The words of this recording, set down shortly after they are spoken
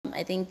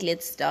I think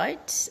let's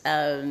start.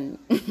 I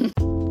keep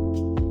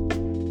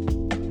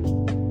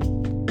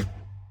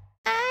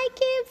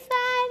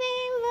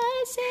fighting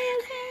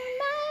voices in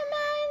my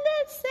mind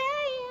that say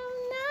I'm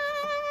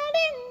not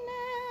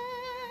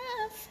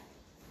enough.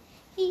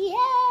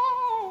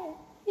 Yeah,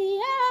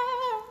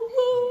 yeah,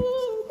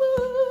 woo,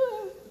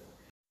 woo.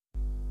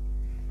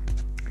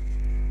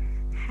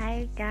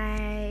 Hi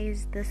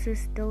guys, this is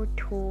still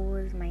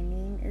Tours. My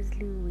name is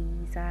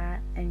Louisa.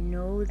 I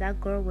know that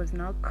girl was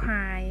not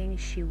crying,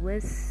 she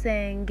was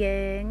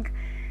singing.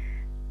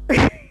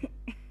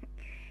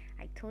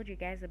 I told you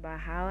guys about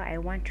how I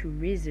want to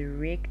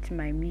resurrect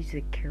my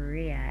music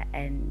career,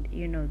 and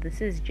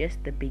this is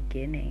just the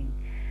beginning.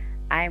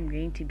 I'm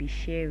going to be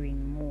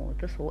sharing more.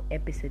 This whole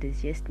episode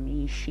is just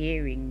me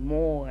sharing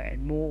more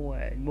and more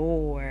and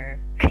more.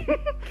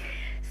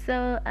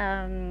 So,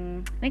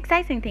 an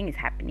exciting thing is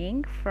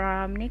happening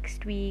from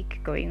next week,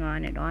 going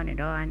on and on and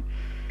on.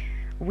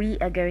 We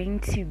are going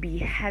to be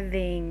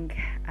having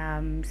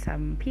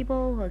some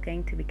people who are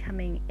going to be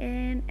coming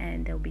in,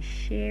 and they'll be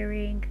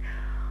sharing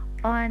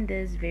on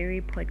this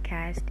very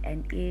podcast,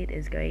 and it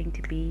is going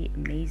to be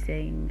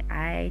amazing.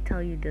 I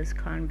tell you, these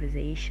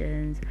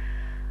conversations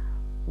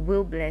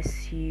will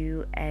bless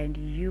you, and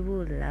you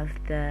will love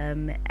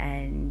them,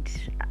 and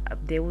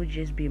they will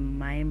just be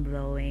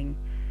mind-blowing.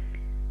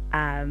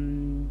 I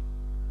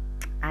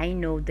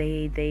know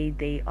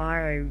they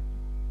are.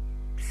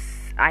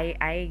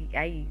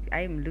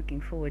 I'm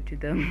looking forward to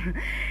them.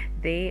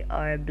 They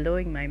are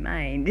blowing my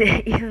mind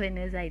even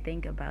as I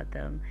think about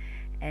them,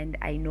 and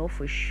I know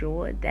for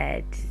sure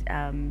that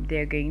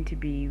they're going to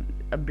be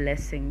a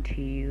blessing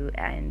to you,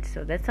 and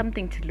so that's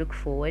something to look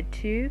forward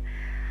to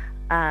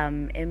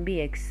and be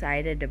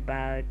excited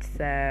about.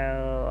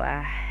 So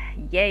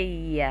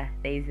yay,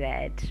 there's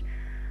that.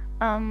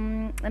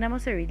 And I'm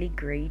also really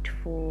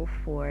grateful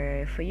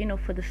for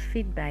the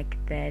feedback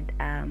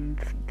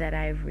that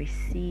I've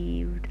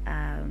received.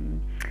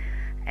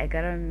 I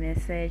got a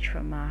message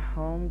from a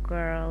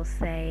homegirl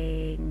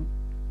saying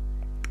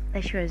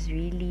that she was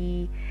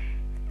really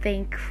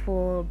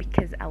thankful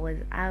because I was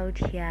out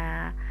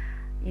here,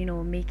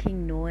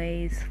 making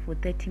noise for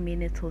 30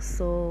 minutes or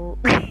so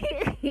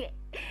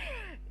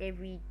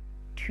every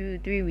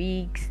 2-3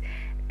 weeks.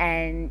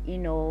 And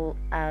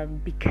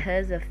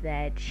because of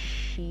that,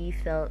 she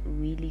felt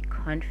really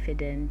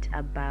confident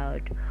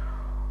about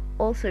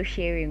also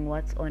sharing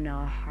what's on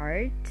her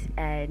heart,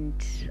 and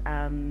she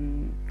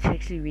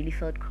actually really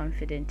felt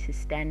confident to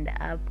stand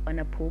up on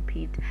a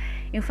pulpit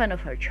in front of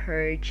her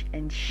church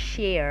and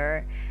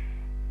share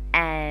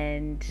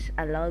and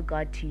allow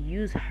God to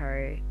use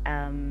her.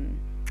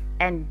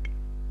 And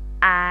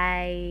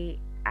I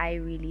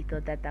really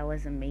thought that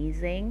was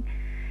amazing.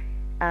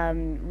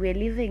 We're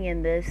living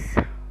in this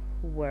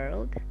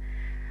world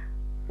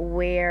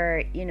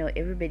where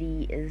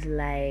everybody is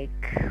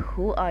like,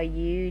 who are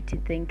you to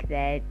think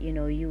that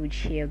you would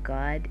share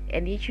God?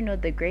 And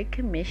yet the Great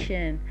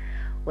Commission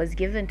was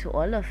given to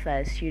all of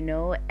us,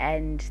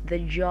 and the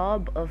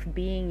job of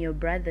being your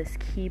brother's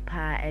keeper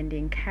and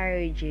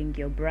encouraging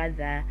your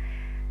brother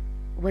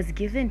was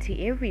given to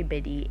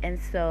everybody. And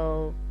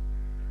so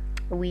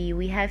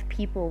we have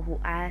people who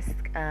ask,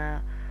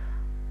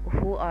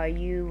 who are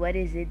you? What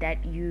is it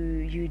that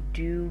you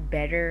do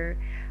better?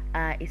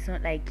 It's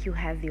not like you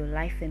have your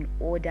life in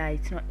order.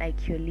 It's not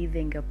like you're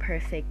living a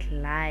perfect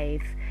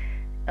life.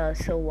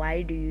 So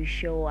why do you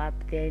show up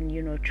then,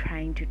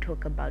 trying to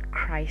talk about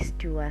Christ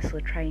to us,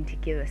 or trying to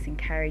give us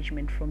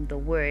encouragement from the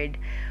Word,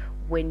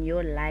 when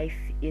your life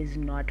is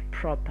not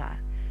proper?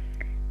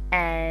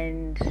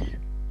 And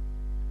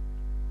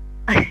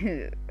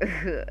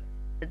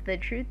the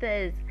truth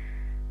is,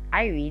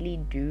 I really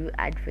do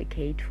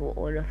advocate for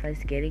all of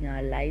us getting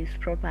our lives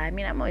proper. I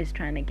mean, I'm always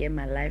trying to get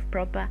my life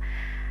proper,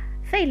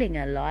 failing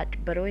a lot,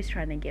 but always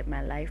trying to get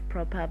my life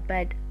proper.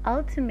 But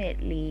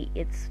ultimately,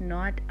 it's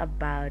not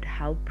about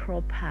how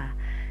proper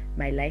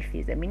my life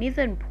is. I mean,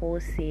 even Paul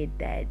said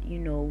that,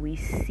 we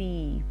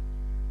see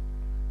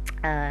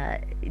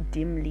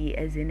dimly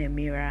as in a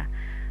mirror,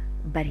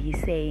 but he's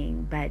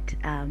saying, but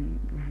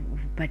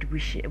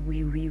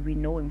we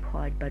know in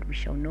part, but we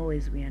shall know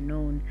as we are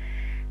known.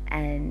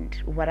 And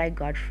what I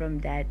got from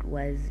that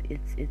was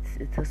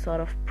it's a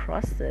sort of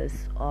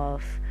process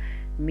of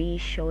me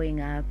showing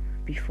up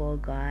before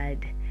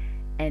God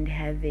and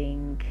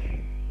having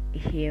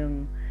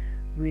Him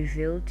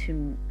reveal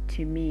to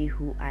me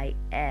who I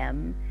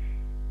am,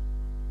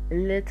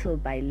 little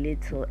by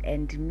little,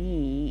 and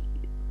me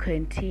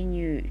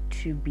continue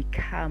to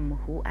become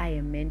who I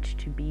am meant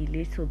to be,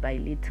 little by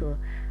little,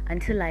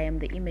 until I am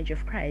the image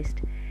of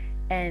Christ.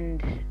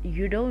 And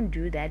you don't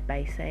do that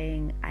by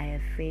saying, I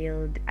have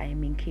failed, I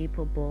am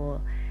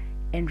incapable,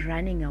 and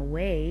running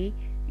away.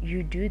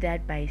 You do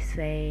that by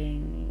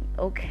saying,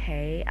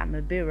 okay, I'm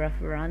a bit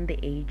rough around the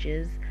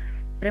edges,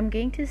 but I'm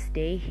going to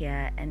stay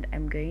here, and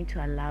I'm going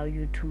to allow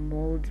you to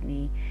mold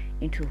me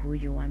into who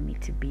you want me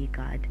to be,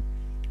 God.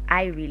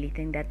 I really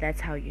think that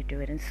that's how you do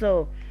it. And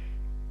so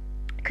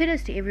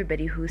kudos to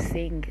everybody who's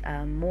saying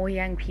more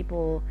young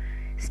people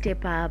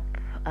step up,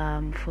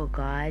 for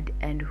God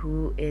and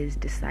who is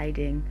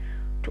deciding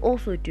to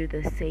also do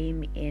the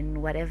same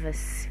in whatever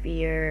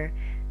sphere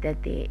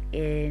that they're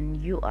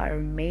in. You are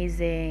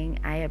amazing.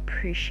 I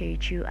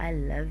appreciate you. I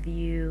love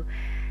you.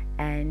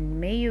 And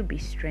may you be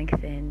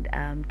strengthened.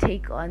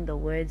 Take on the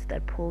words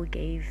that Paul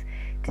gave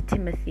to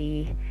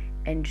Timothy,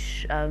 and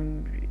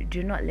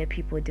do not let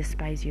people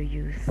despise your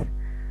youth,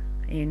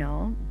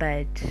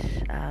 but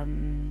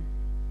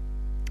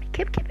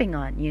keeping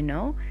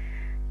on,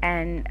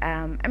 and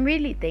I'm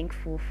really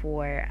thankful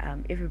for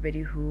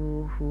everybody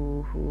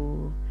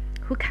who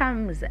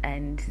comes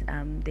and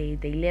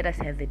they let us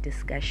have a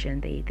discussion.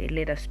 They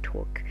let us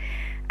talk.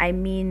 I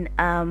mean,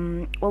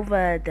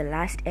 over the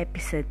last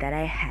episode that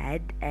I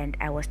had, and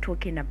I was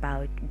talking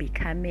about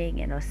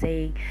becoming, and I was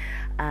saying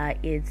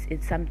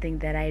it's something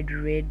that I'd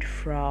read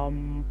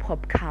from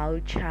pop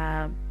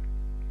culture,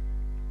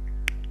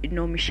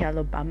 Michelle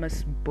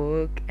Obama's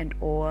book and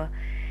all.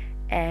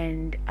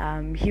 And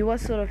he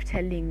was sort of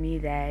telling me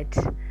that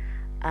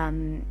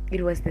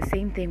it was the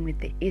same thing with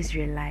the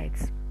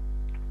Israelites.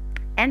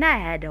 And I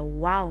had a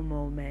wow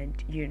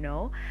moment,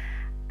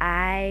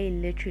 I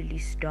literally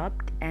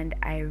stopped and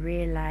I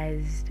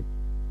realized,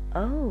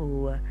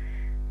 oh,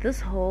 this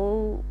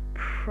whole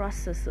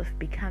process of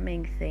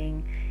becoming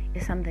thing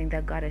is something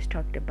that God has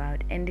talked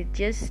about. And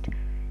it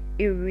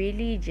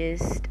really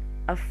just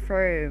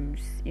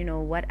affirms,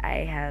 what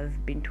I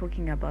have been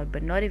talking about,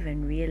 but not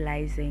even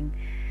realizing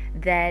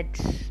that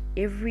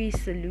every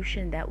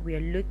solution that we are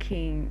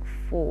looking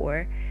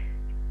for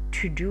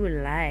to do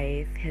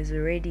life has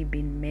already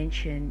been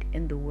mentioned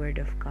in the Word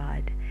of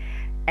God.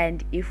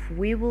 And if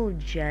we will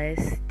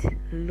just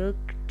look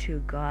to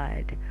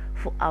God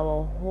for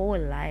our whole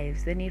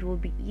lives, then it will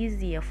be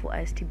easier for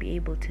us to be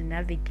able to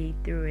navigate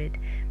through it,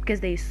 because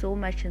there is so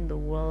much in the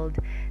world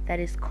that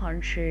is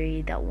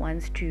contrary, that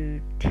wants to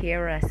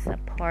tear us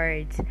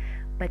apart.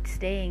 But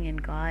staying in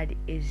God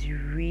is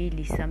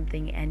really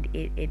something, and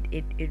it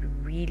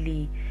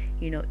really,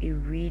 it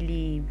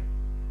really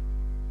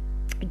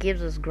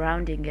gives us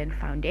grounding and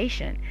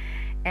foundation.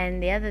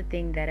 And the other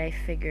thing that I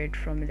figured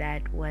from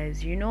that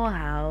was,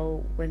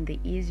 how when the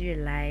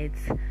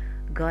Israelites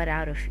got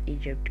out of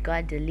Egypt,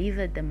 God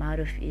delivered them out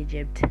of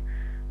Egypt,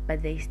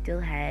 but they still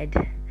had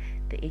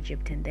the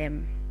Egypt in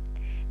them.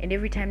 And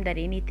every time that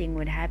anything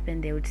would happen,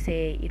 they would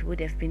say, it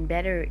would have been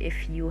better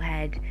if you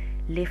had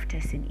left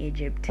us in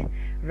Egypt.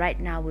 Right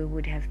now we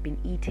would have been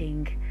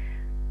eating.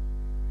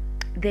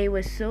 They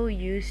were so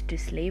used to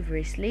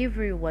slavery.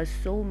 Slavery was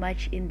so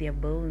much in their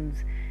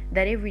bones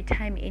that every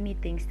time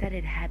anything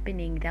started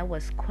happening that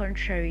was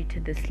contrary to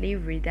the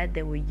slavery that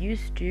they were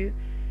used to,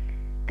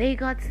 they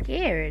got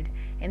scared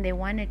and they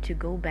wanted to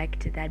go back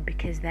to that,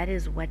 because that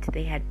is what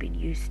they had been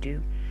used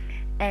to.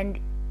 And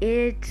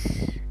it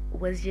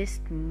was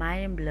just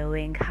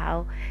mind-blowing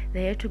how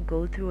they had to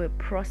go through a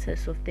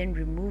process of then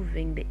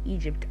removing the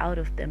Egypt out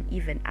of them,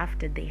 even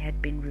after they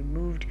had been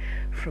removed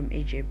from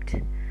Egypt.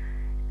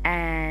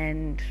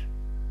 And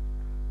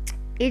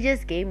it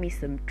just gave me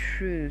some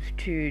truth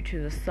to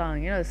the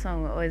song. The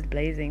song we're always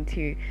blazing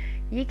to.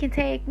 You can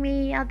take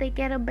me out the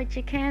ghetto, but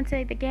you can't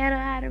take the ghetto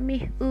out of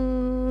me.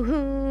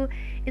 Ooh,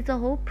 it's a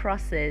whole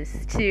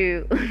process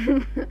to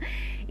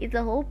it's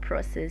a whole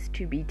process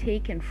to be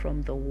taken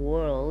from the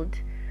world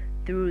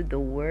through the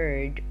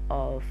word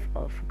of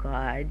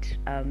God,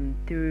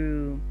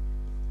 through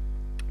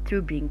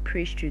being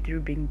preached to,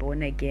 through being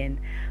born again.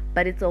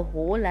 But it's a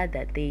whole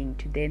other thing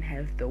to then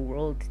have the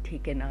world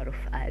taken out of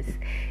us.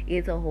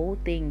 It's a whole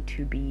thing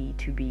to be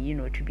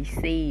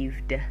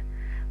saved.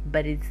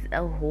 But it's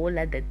a whole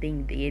other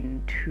thing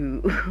then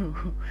to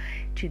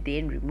to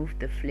then remove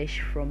the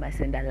flesh from us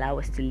and allow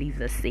us to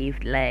live a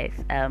saved life.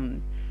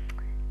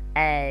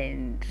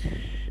 And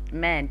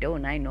man,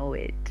 don't I know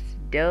it?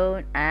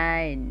 Don't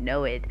I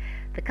know it?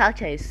 The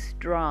culture is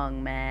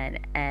strong, man,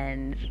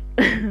 and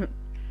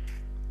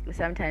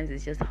sometimes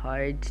it's just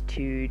hard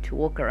to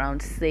walk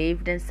around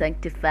saved and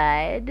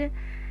sanctified,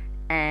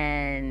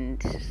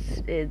 and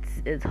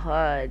it's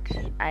hard.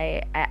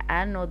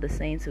 I know the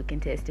saints who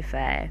can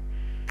testify.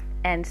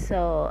 And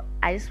so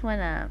I just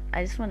wanna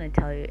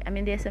tell you, I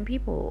mean, there's some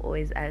people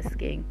always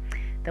asking,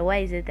 the why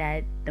is it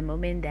that the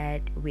moment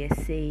that we're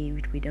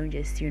saved, we don't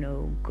just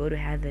go to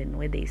heaven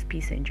where there's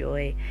peace and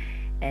joy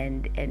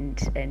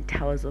and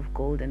towers of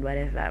gold and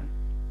whatever.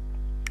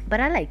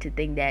 But I like to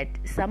think that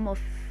some of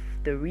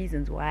the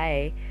reasons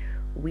why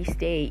we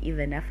stay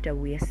even after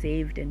we are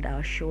saved and are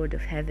assured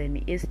of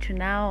heaven is to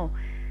now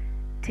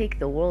take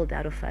the world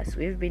out of us.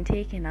 We've been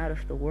taken out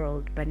of the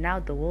world, but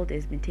now the world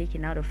has been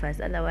taken out of us.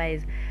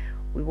 Otherwise,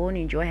 we won't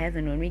enjoy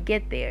heaven when we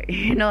get there.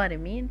 You know what I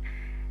mean?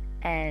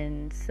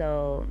 And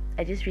so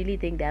I just really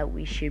think that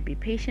we should be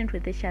patient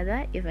with each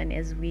other, even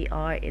as we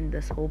are in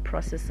this whole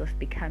process of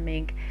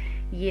becoming.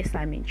 Yes,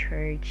 I'm in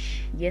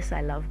church. Yes,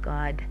 I love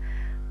God.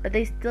 But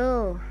there's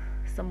still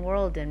some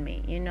world in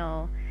me,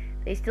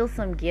 There's still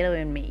some ghetto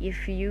in me.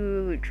 If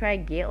you try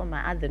to get on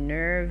my other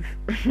nerve,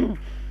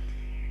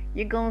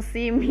 you're gonna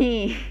see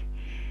me,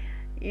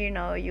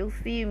 you'll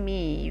see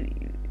me,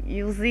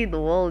 you'll see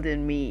the world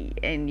in me,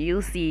 and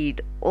you'll see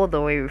it all the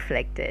way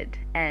reflected.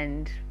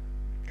 And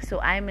so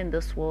I'm in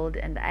this world,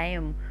 and I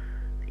am,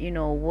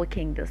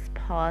 walking this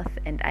path,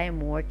 and I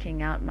am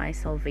working out my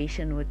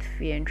salvation with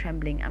fear and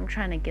trembling. I'm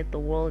trying to get the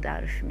world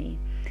out of me.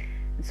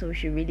 And so we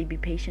should really be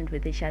patient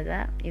with each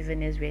other,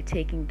 even as we're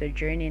taking the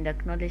journey, and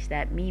acknowledge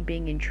that me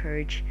being in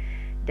church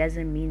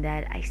doesn't mean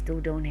that I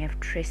still don't have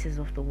traces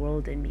of the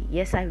world in me.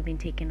 Yes, I've been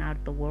taken out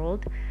of the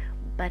world,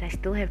 but I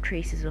still have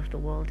traces of the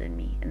world in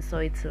me. And so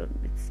it's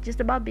just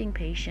about being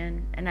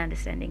patient and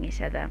understanding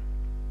each other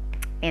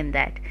in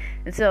that.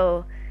 And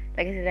so,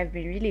 like I said, I've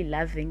been really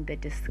loving the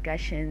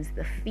discussions,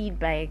 the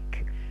feedback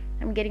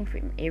I'm getting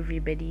from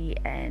everybody,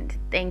 and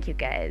thank you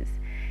guys.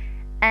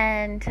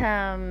 And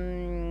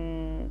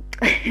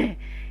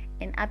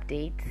in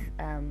updates,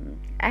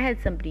 I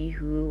had somebody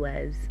who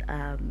was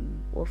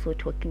also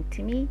talking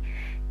to me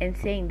and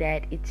saying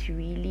that they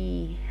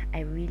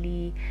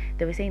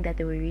were saying that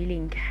they were really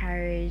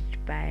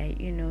encouraged by,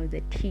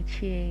 the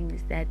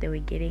teachings that they were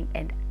getting,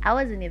 and I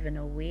wasn't even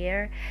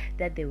aware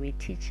that there were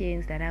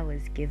teachings that I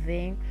was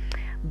giving.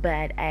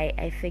 But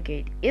I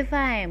figured if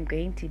I am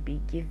going to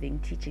be giving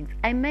teachings,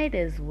 I might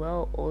as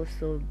well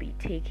also be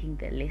taking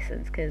the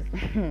lessons, because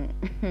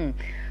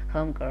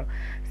homegirl.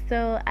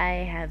 So I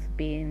have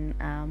been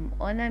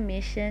on a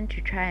mission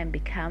to try and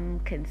become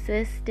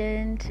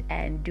consistent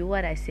and do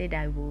what I said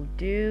I will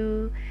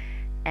do.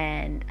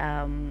 And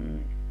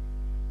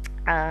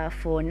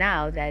for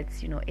now,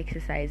 that's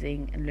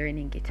exercising and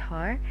learning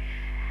guitar.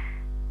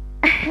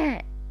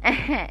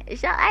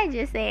 Shall I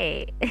just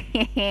say?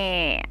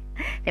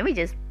 Let me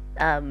just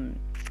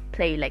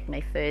play like my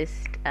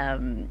first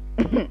the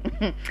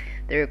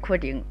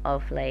recording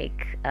of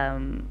like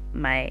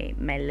my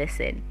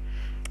lesson,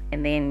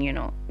 and then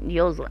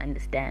you also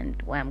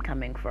understand where I'm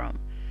coming from.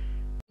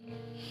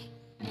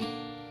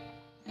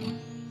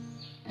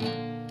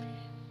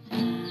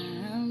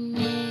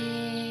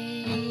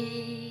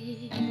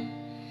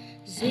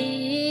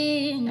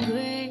 Amazing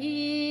grace,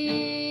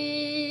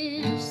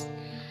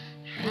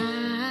 how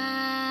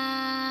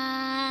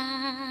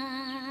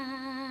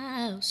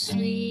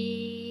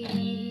sweet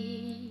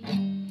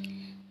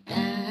the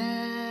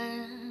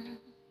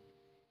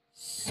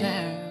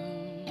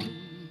sound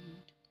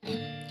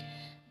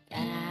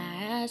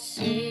that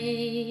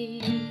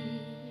saved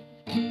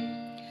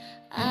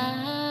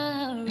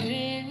a wretch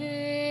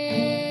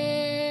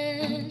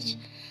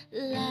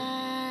like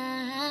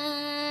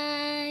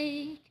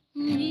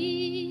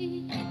me.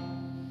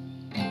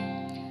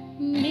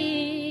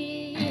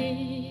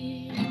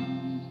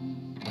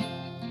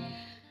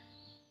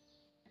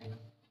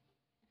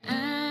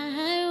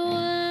 I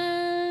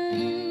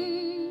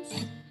once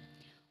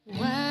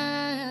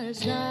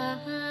was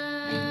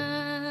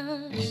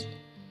lost,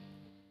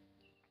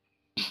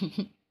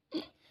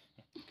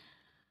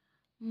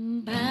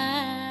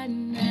 but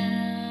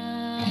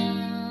now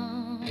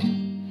I'm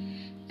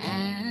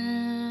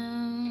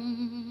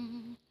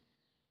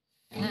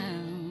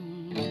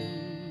found.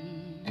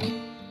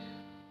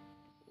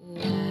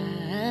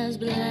 Was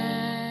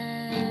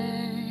blind,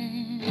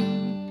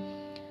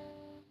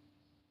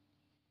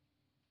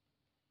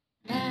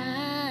 but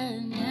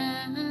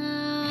now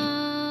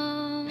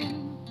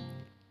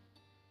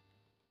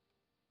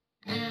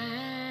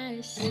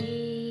I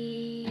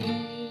see.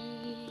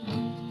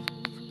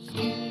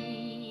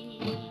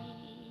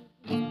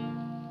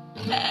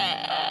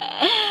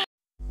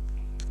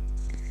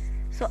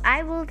 So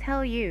I will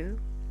tell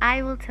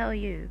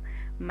you,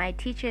 my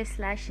teacher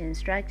slash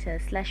instructor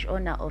slash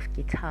owner of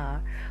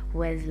guitar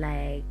was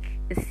like,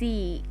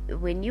 see,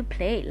 when you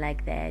play it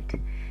like that,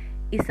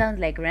 it sounds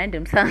like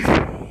random sounds.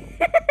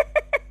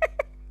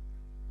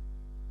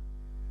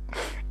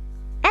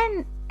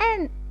 and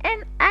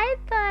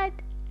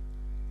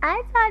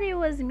I thought it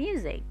was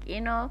music,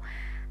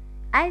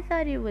 I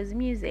thought it was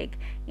music.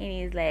 And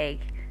he's like,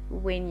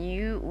 when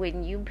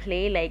you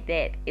play like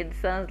that, it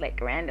sounds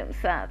like random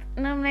sounds.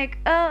 And I'm like,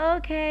 oh,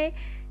 okay,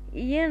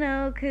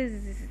 because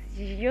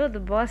you're the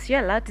boss,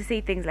 you're allowed to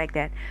say things like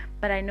that.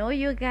 But I know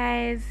you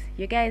guys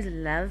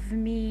love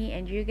me,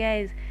 and you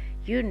guys,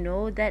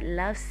 that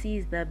love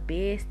sees the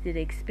best, it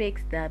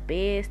expects the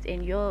best,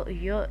 and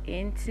you're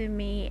into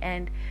me,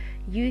 and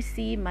you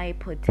see my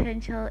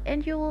potential,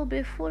 and you will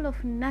be full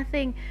of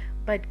nothing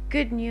but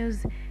good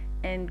news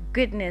and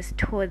goodness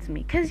towards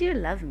me, because you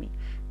love me.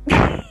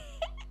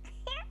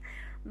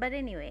 But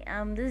anyway,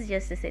 this is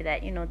just to say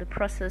that the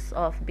process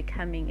of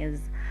becoming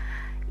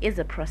is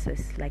a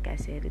process. Like I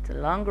said, it's a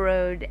long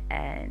road,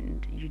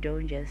 and you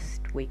don't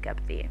just wake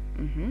up there.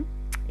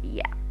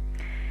 Yeah.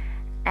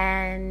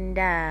 And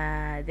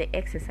the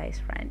exercise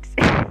front.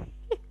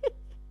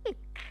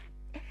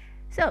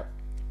 So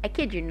I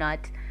kid you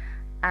not,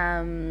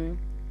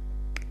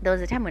 there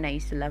was a time when I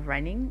used to love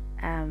running.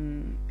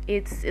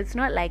 It's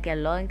not like a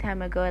long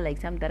time ago, like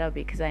some that up,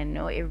 because I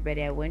know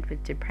everybody I went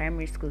with to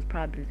primary school is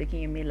probably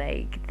looking at me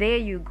like, there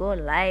you go,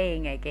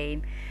 lying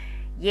again.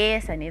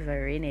 Yes, I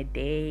never ran a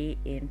day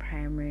in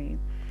primary.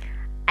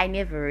 I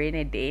never ran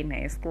a day in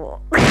high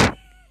school.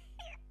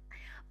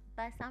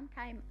 But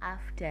sometime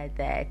after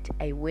that,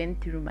 I went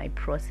through my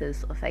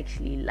process of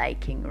actually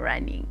liking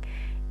running,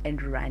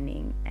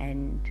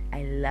 and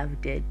I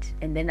loved it.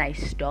 And then I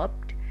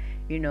stopped,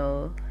 you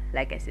know.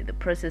 Like I said, the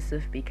process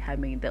of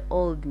becoming the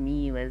old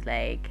me was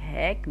like,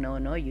 heck no,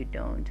 no, you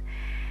don't.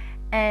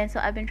 And so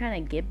I've been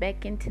trying to get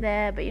back into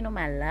that, but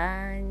my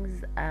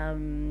lungs,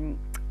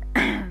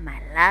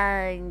 my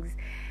lungs,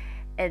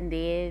 and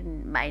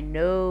then my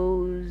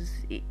nose,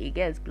 it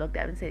gets blocked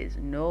out and says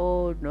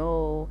no,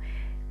 no.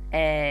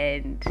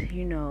 And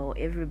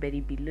everybody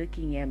be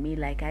looking at me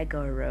like I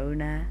got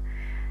Rona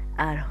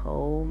at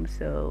home.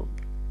 So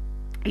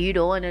you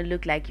don't want to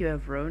look like you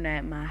have Rona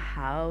at my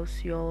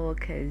house, y'all,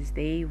 because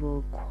they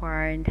will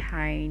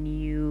quarantine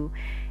you,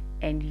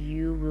 and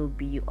you will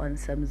be on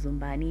some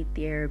Zumbani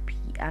therapy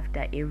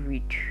after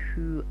every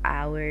 2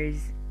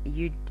 hours.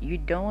 You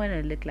don't want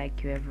to look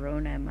like you have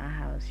Rona at my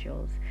house,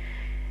 y'all.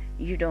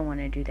 You don't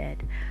want to do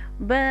that.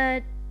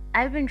 But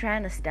I've been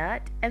trying to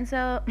start, and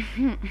so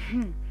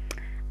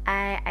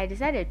I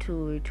decided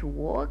to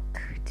walk,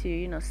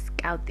 to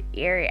scout the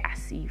area,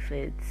 see if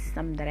it's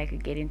something that I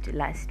could get into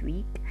last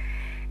week.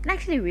 And I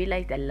actually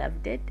realized I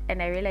loved it,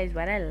 and I realized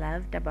what I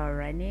loved about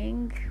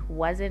running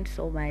wasn't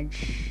so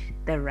much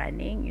the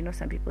running.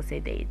 Some people say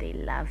they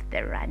love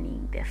the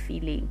running, the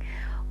feeling.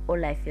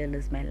 All I feel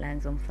is my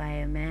lungs on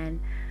fire, man.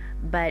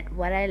 But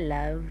what I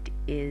loved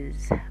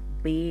is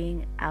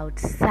being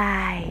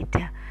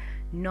outside,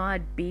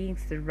 not being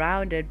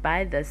surrounded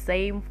by the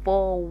same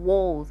four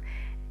walls,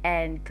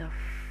 and the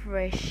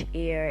fresh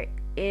air.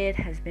 It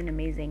has been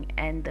amazing,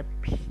 and the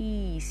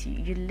peace,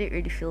 you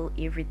literally feel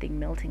everything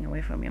melting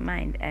away from your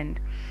mind. And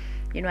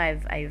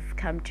I've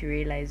come to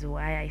realize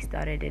why I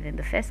started it in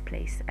the first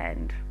place.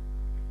 And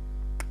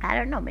I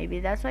don't know,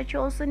 maybe that's what you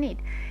also need,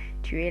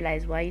 to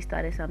realize why you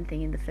started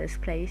something in the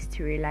first place,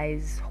 to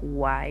realize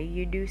why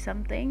you do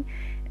something.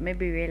 And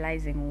maybe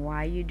realizing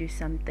why you do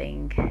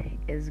something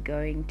is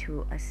going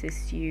to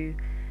assist you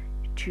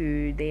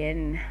to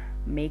then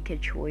make a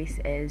choice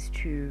as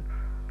to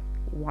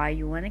why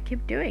you want to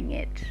keep doing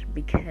it.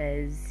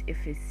 Because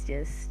if it's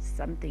just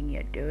something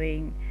you're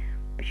doing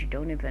but you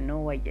don't even know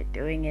why you're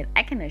doing it,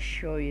 I can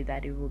assure you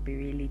that it will be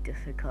really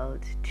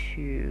difficult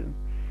to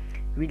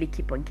really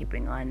keep on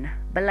keeping on.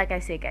 But like I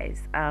say,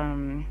 guys,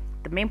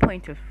 the main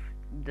point of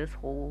this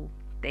whole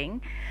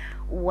thing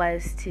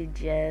was to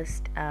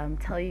just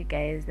tell you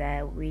guys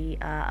that we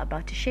are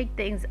about to shake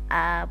things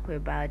up. We're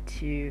about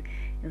to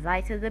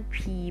invite other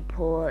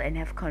people and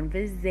have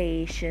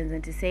conversations,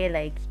 and to say,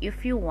 like,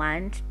 if you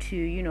want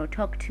to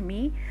talk to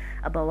me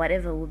about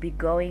whatever will be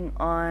going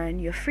on,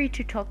 you're free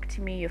to talk to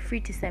me. You're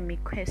free to send me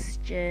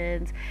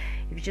questions.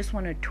 If you just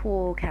want to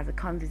talk, have a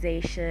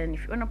conversation,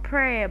 if you want to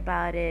pray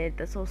about it,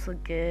 that's also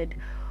good.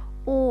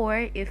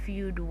 Or if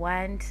you'd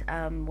want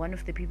one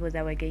of the people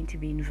that we're going to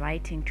be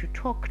inviting to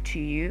talk to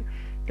you,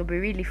 they'll be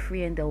really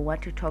free and they'll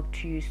want to talk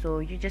to you. So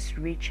you just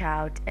reach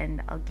out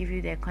and I'll give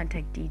you their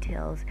contact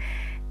details,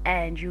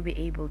 and you'll be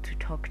able to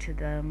talk to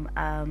them.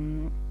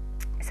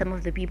 Some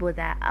of the people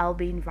that I'll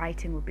be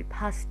inviting will be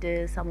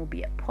pastors, some will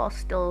be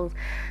apostles,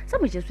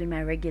 some will just be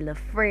my regular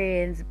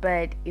friends.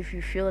 But if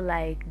you feel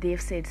like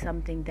they've said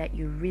something that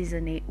you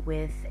resonate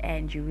with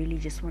and you really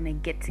just want to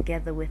get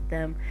together with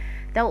them,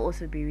 that will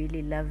also be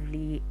really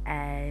lovely.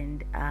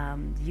 And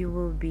you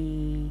will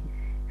be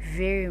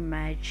very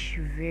much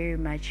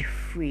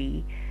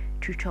free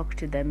to talk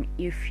to them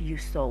if you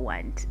so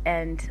want.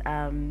 And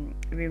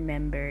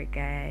remember,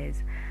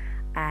 guys,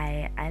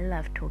 I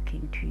love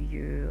talking to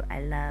you. I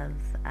love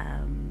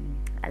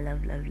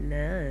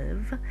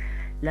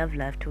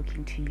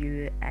talking to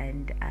you,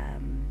 and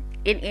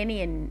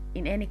in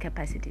any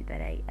capacity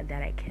that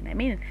I can. I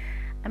mean,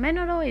 I might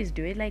not always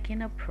do it like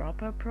in a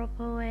proper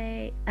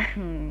way.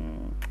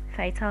 If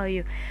I tell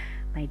you,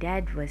 my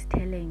dad was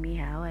telling me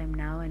how I'm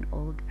now an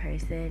old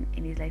person,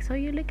 and he's like, so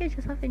you look at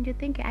yourself and you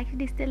think you're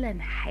actually still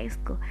in high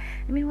school.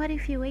 I mean, what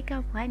if you wake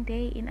up one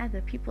day in other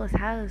people's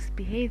house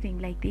behaving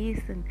like this?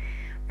 And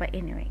but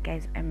anyway,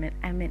 guys, I'm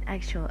an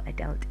actual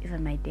adult.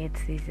 Even my dad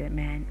says it,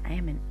 man. I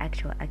am an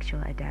actual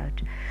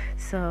adult.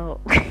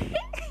 So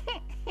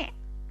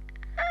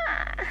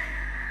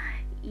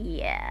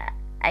yeah,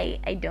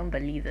 I don't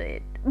believe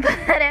it, but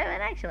I'm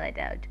an actual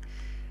adult.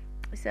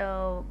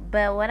 So,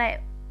 but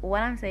what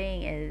I'm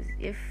saying is,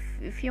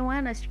 if you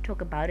want us to talk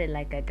about it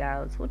like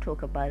adults, we'll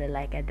talk about it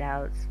like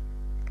adults.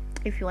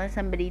 If you want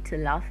somebody to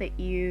laugh at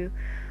you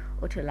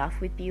or to laugh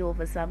with you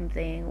over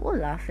something, we'll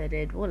laugh at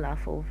it, we'll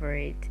laugh over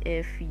it.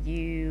 If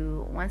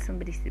you want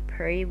somebody to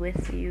pray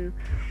with you,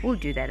 we'll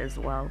do that as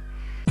well.